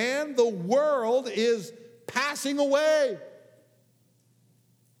world. And the world is passing away.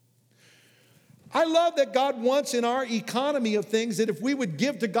 I love that God wants in our economy of things that if we would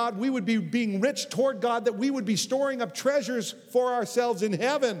give to God, we would be being rich toward God, that we would be storing up treasures for ourselves in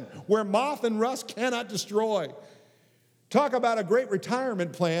heaven where moth and rust cannot destroy. Talk about a great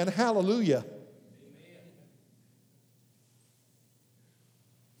retirement plan. Hallelujah.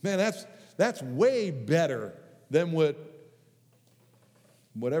 Man, that's way better than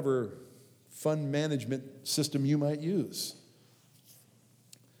whatever fund management system you might use.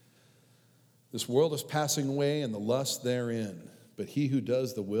 This world is passing away and the lust therein, but he who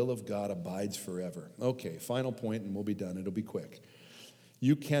does the will of God abides forever. Okay, final point and we'll be done. It'll be quick.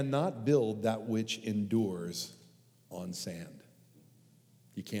 You cannot build that which endures on sand.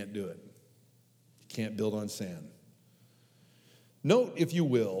 You can't do it. You can't build on sand. Note, if you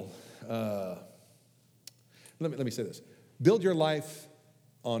will, let me say this. Build your life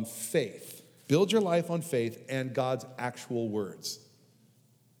on faith. Build your life on faith and God's actual words.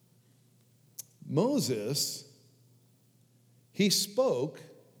 Moses, he spoke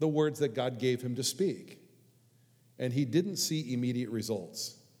the words that God gave him to speak, and he didn't see immediate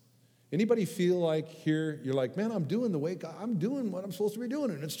results. Anybody feel like here, you're like, man, I'm doing I'm doing what I'm supposed to be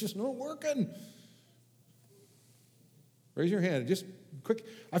doing, and it's just not working? Raise your hand. Just quick.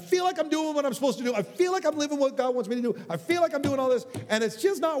 I feel like I'm doing what I'm supposed to do. I feel like I'm living what God wants me to do. I feel like I'm doing all this, and it's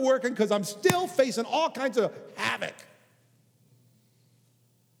just not working because I'm still facing all kinds of havoc.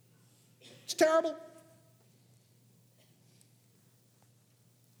 It's terrible.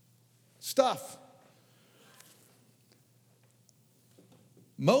 Stuff.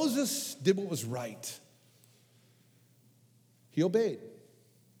 Moses did what was right. He obeyed.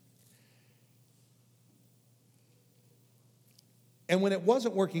 And when it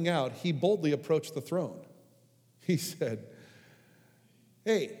wasn't working out, he boldly approached the throne. He said,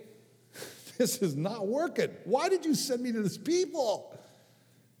 hey, this is not working. Why did you send me to this people?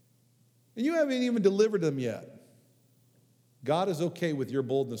 And you haven't even delivered them yet. God is okay with your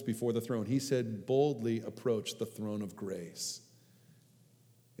boldness before the throne. He said, boldly approach the throne of grace.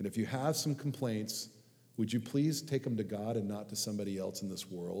 And if you have some complaints, would you please take them to God and not to somebody else in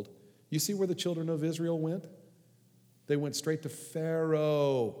this world? You see where the children of Israel went? They went straight to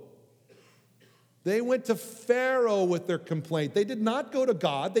Pharaoh. They went to Pharaoh with their complaint. They did not go to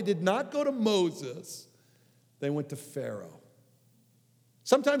God. They did not go to Moses. They went to Pharaoh.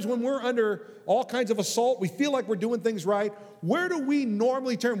 Sometimes when we're under all kinds of assault, we feel like we're doing things right. Where do we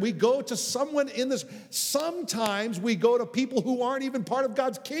normally turn? We go to someone in this. Sometimes we go to people who aren't even part of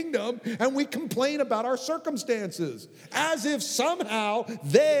God's kingdom, and we complain about our circumstances as if somehow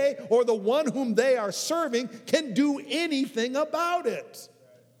they or the one whom they are serving can do anything about it.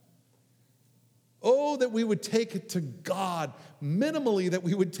 Oh, that we would take it to God. Minimally, that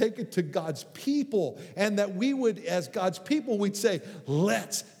we would take it to God's people. And that we would, as God's people, we'd say,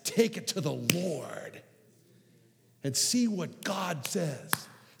 let's take it to the Lord. And see what God says.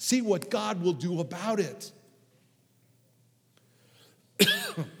 See what God will do about it.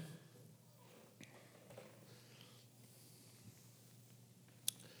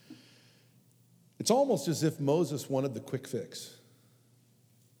 It's almost as if Moses wanted the quick fix.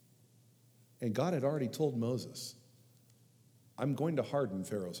 And God had already told Moses, I'm going to harden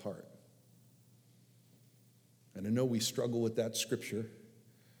Pharaoh's heart. And I know we struggle with that scripture.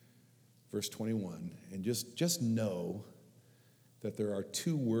 verse 21, and just know that there are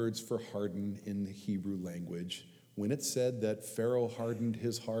two words for harden in the Hebrew language. When it said that Pharaoh hardened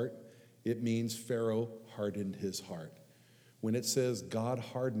his heart, it means Pharaoh hardened his heart. When it says God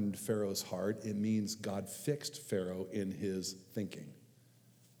hardened Pharaoh's heart, it means God fixed Pharaoh in his thinking.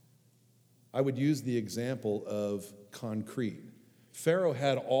 I would use the example of concrete. Pharaoh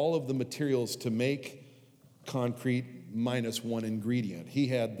had all of the materials to make concrete minus one ingredient. He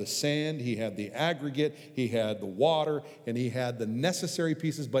had the sand, he had the aggregate, he had the water, and he had the necessary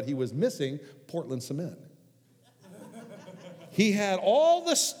pieces, but he was missing Portland cement. He had all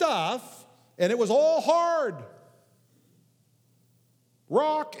the stuff, and it was all hard.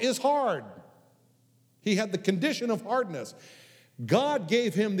 Rock is hard. He had the condition of hardness. God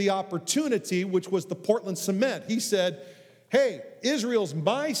gave him the opportunity, which was the Portland cement. He said, hey, Israel's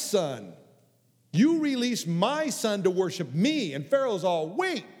my son. You release my son to worship me. And Pharaoh's all,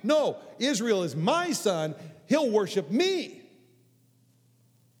 wait, no, Israel is my son. He'll worship me.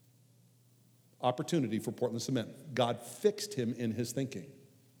 Opportunity for Portland cement. God fixed him in his thinking.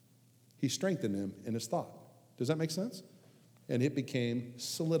 He strengthened him in his thought. Does that make sense? And it became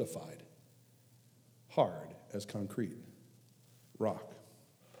solidified, hard as concrete, rock.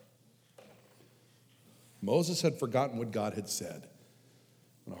 Moses had forgotten what God had said.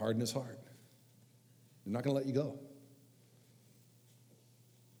 I'm going to harden his heart. I'm not going to let you go.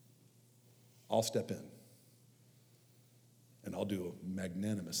 I'll step in, and I'll do a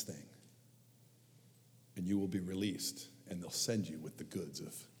magnanimous thing, and you will be released, and they'll send you with the goods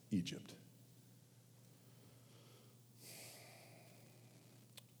of Egypt.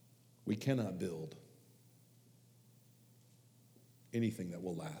 We cannot build anything that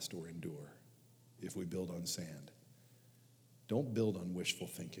will last or endure if we build on sand. Don't build on wishful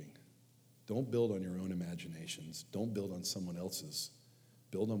thinking. Don't build on your own imaginations. Don't build on someone else's.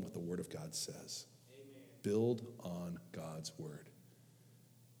 Build on what the Word of God says. Amen. Build on God's Word.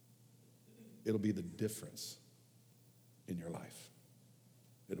 It'll be the difference in your life.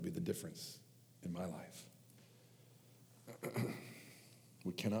 It'll be the difference in my life.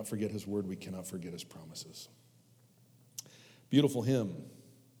 We cannot forget His Word. We cannot forget His promises. Beautiful hymn.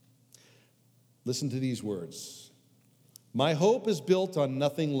 Listen to these words. My hope is built on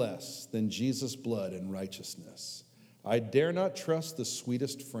nothing less than Jesus' blood and righteousness. I dare not trust the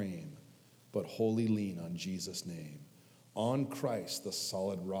sweetest frame, but wholly lean on Jesus' name. On Christ, the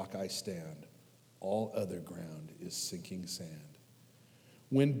solid rock, I stand. All other ground is sinking sand.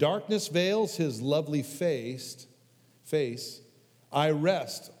 When darkness veils His lovely face, I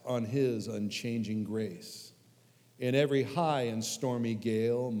rest on His unchanging grace. In every high and stormy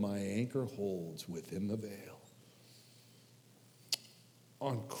gale, my anchor holds within the veil.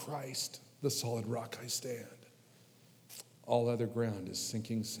 On Christ, the solid rock, I stand. All other ground is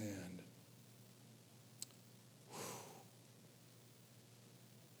sinking sand.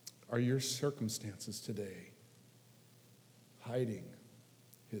 Are your circumstances today hiding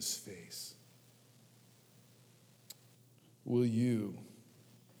His face? Will you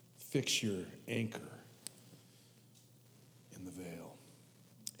fix your anchor in the veil?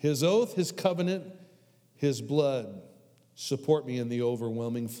 His oath, His covenant, His blood support me in the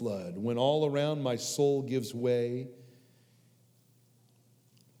overwhelming flood. When all around my soul gives way,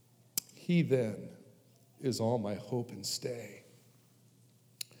 He then is all my hope and stay.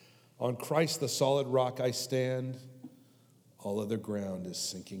 On Christ, the solid rock, I stand. All other ground is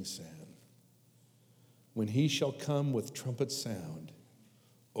sinking sand. When He shall come with trumpet sound,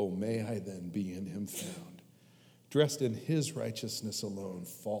 oh, may I then be in Him found, dressed in His righteousness alone,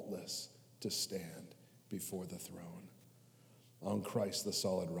 faultless to stand before the throne. On Christ, the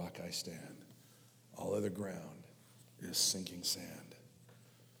solid rock, I stand. All other ground is sinking sand.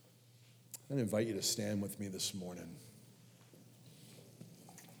 I invite you to stand with me this morning.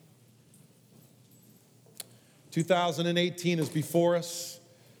 2018 is before us.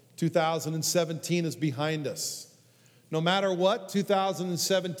 2017 is behind us. No matter what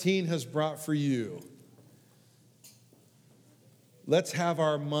 2017 has brought for you, let's have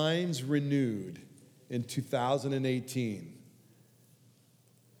our minds renewed in 2018.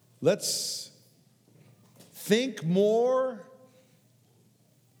 Let's think more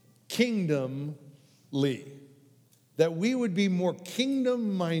kingdomly, that we would be more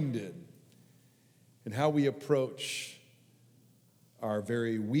kingdom-minded in how we approach our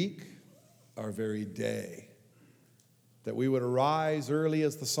very week, our very day. That we would arise early,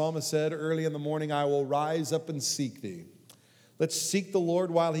 as the psalmist said, early in the morning, I will rise up and seek thee. Let's seek the Lord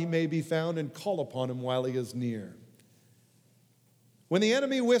while He may be found and call upon Him while He is near. When the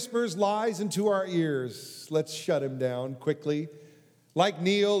enemy whispers lies into our ears, let's shut him down quickly. Like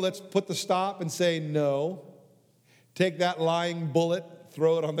Neo, let's put the stop and say no. Take that lying bullet,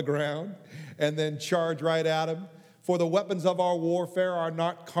 throw it on the ground, and then charge right at him. For the weapons of our warfare are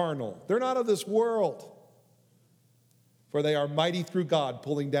not carnal. They're not of this world. For they are mighty through God,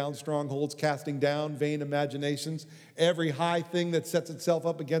 pulling down strongholds, casting down vain imaginations, every high thing that sets itself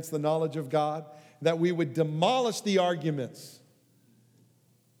up against the knowledge of God, that we would demolish the arguments.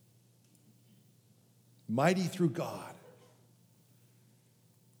 Mighty through God.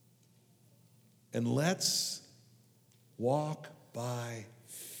 And let's walk by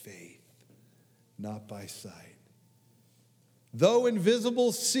faith, not by sight. Though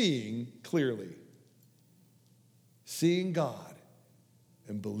invisible, seeing clearly. Seeing God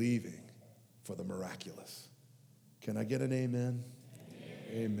and believing for the miraculous. Can I get an amen?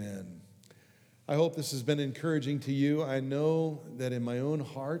 Amen. I hope this has been encouraging to you. I know that in my own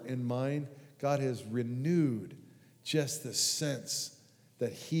heart and mind, God has renewed just the sense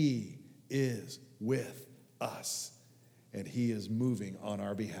that He is with us and He is moving on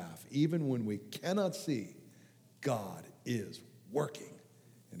our behalf. Even when we cannot see, God is working,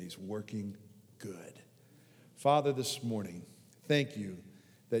 and He's working good. Father, this morning, thank you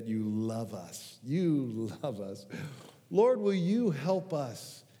that you love us. You love us. Lord, will you help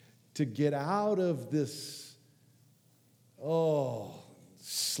us to get out of this,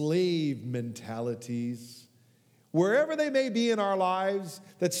 slave mentalities, wherever they may be in our lives,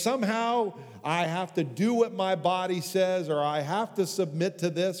 that somehow I have to do what my body says, or I have to submit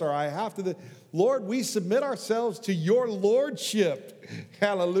to this, or I have to... Lord, we submit ourselves to your lordship.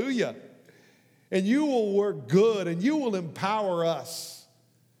 Hallelujah. And you will work good, and you will empower us.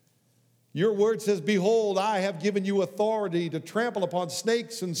 Your word says, behold, I have given you authority to trample upon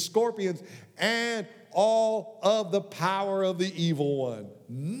snakes and scorpions and all of the power of the evil one.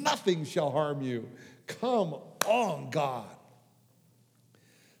 Nothing shall harm you. Come on, God.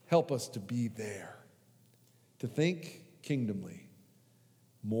 Help us to be there, to think kingdomly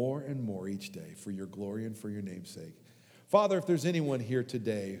more and more each day for your glory and for your name's sake. Father, if there's anyone here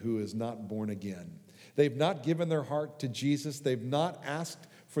today who is not born again, they've not given their heart to Jesus, they've not asked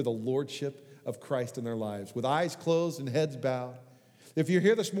for the lordship of Christ in their lives, with eyes closed and heads bowed, if you're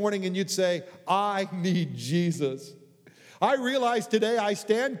here this morning and you'd say, I need Jesus. I realize today I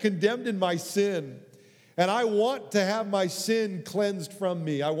stand condemned in my sin, and I want to have my sin cleansed from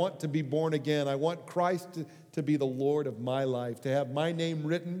me. I want to be born again. I want Christ to be the Lord of my life, to have my name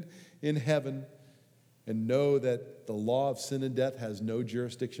written in heaven, and know that the law of sin and death has no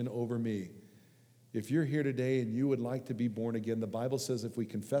jurisdiction over me. If you're here today and you would like to be born again, the Bible says if we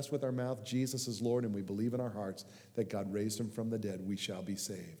confess with our mouth Jesus is Lord and we believe in our hearts that God raised him from the dead, we shall be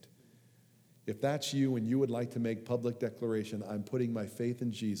saved. If that's you and you would like to make public declaration, I'm putting my faith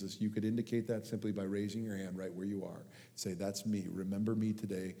in Jesus, you could indicate that simply by raising your hand right where you are. Say, that's me. Remember me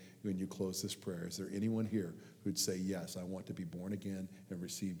today when you close this prayer. Is there anyone here who'd say, yes, I want to be born again and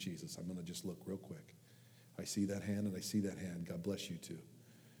receive Jesus? I'm going to just look real quick. I see that hand and I see that hand. God bless you too.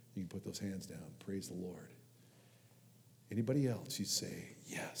 You can put those hands down. Praise the Lord. Anybody else, you'd say,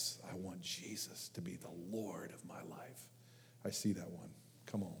 yes, I want Jesus to be the Lord of my life. I see that one.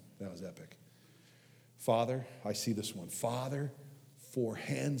 Come on, that was epic. Father, I see this one. Father, 4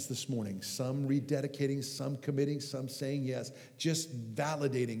 hands this morning, some rededicating, some committing, some saying yes, just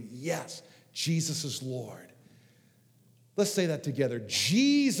validating, yes, Jesus is Lord. Let's say that together.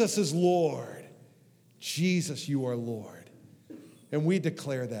 Jesus is Lord. Jesus, you are Lord. And we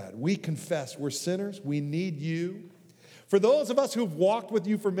declare that. We confess we're sinners. We need you. For those of us who've walked with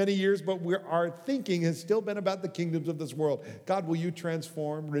you for many years, but our thinking has still been about the kingdoms of this world, God, will you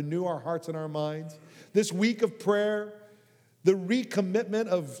transform, renew our hearts and our minds? This week of prayer, the recommitment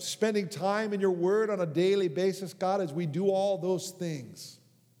of spending time in your word on a daily basis, God, as we do all those things,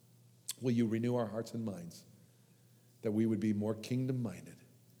 will you renew our hearts and minds that we would be more kingdom-minded?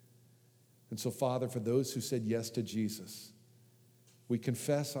 And so, Father, for those who said yes to Jesus, we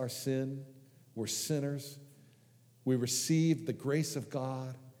confess our sin. We're sinners. We receive the grace of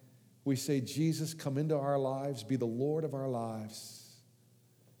God. We say, Jesus, come into our lives, be the Lord of our lives.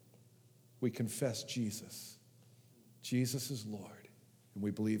 We confess Jesus. Jesus is Lord. And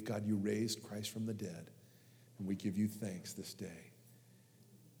we believe, God, you raised Christ from the dead. And we give you thanks this day.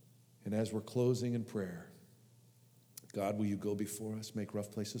 And as we're closing in prayer, God, will you go before us, make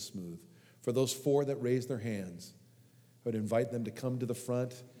rough places smooth? For those 4 that raised their hands, I would invite them to come to the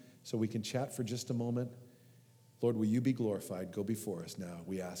front so we can chat for just a moment. Lord, will you be glorified? Go before us now.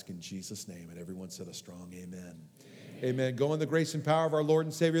 We ask in Jesus' name. And everyone said a strong amen. Amen. Go in the grace and power of our Lord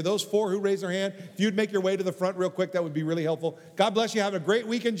and Savior. Those 4 who raised their hand, if you'd make your way to the front real quick, that would be really helpful. God bless you. Have a great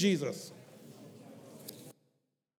week in Jesus.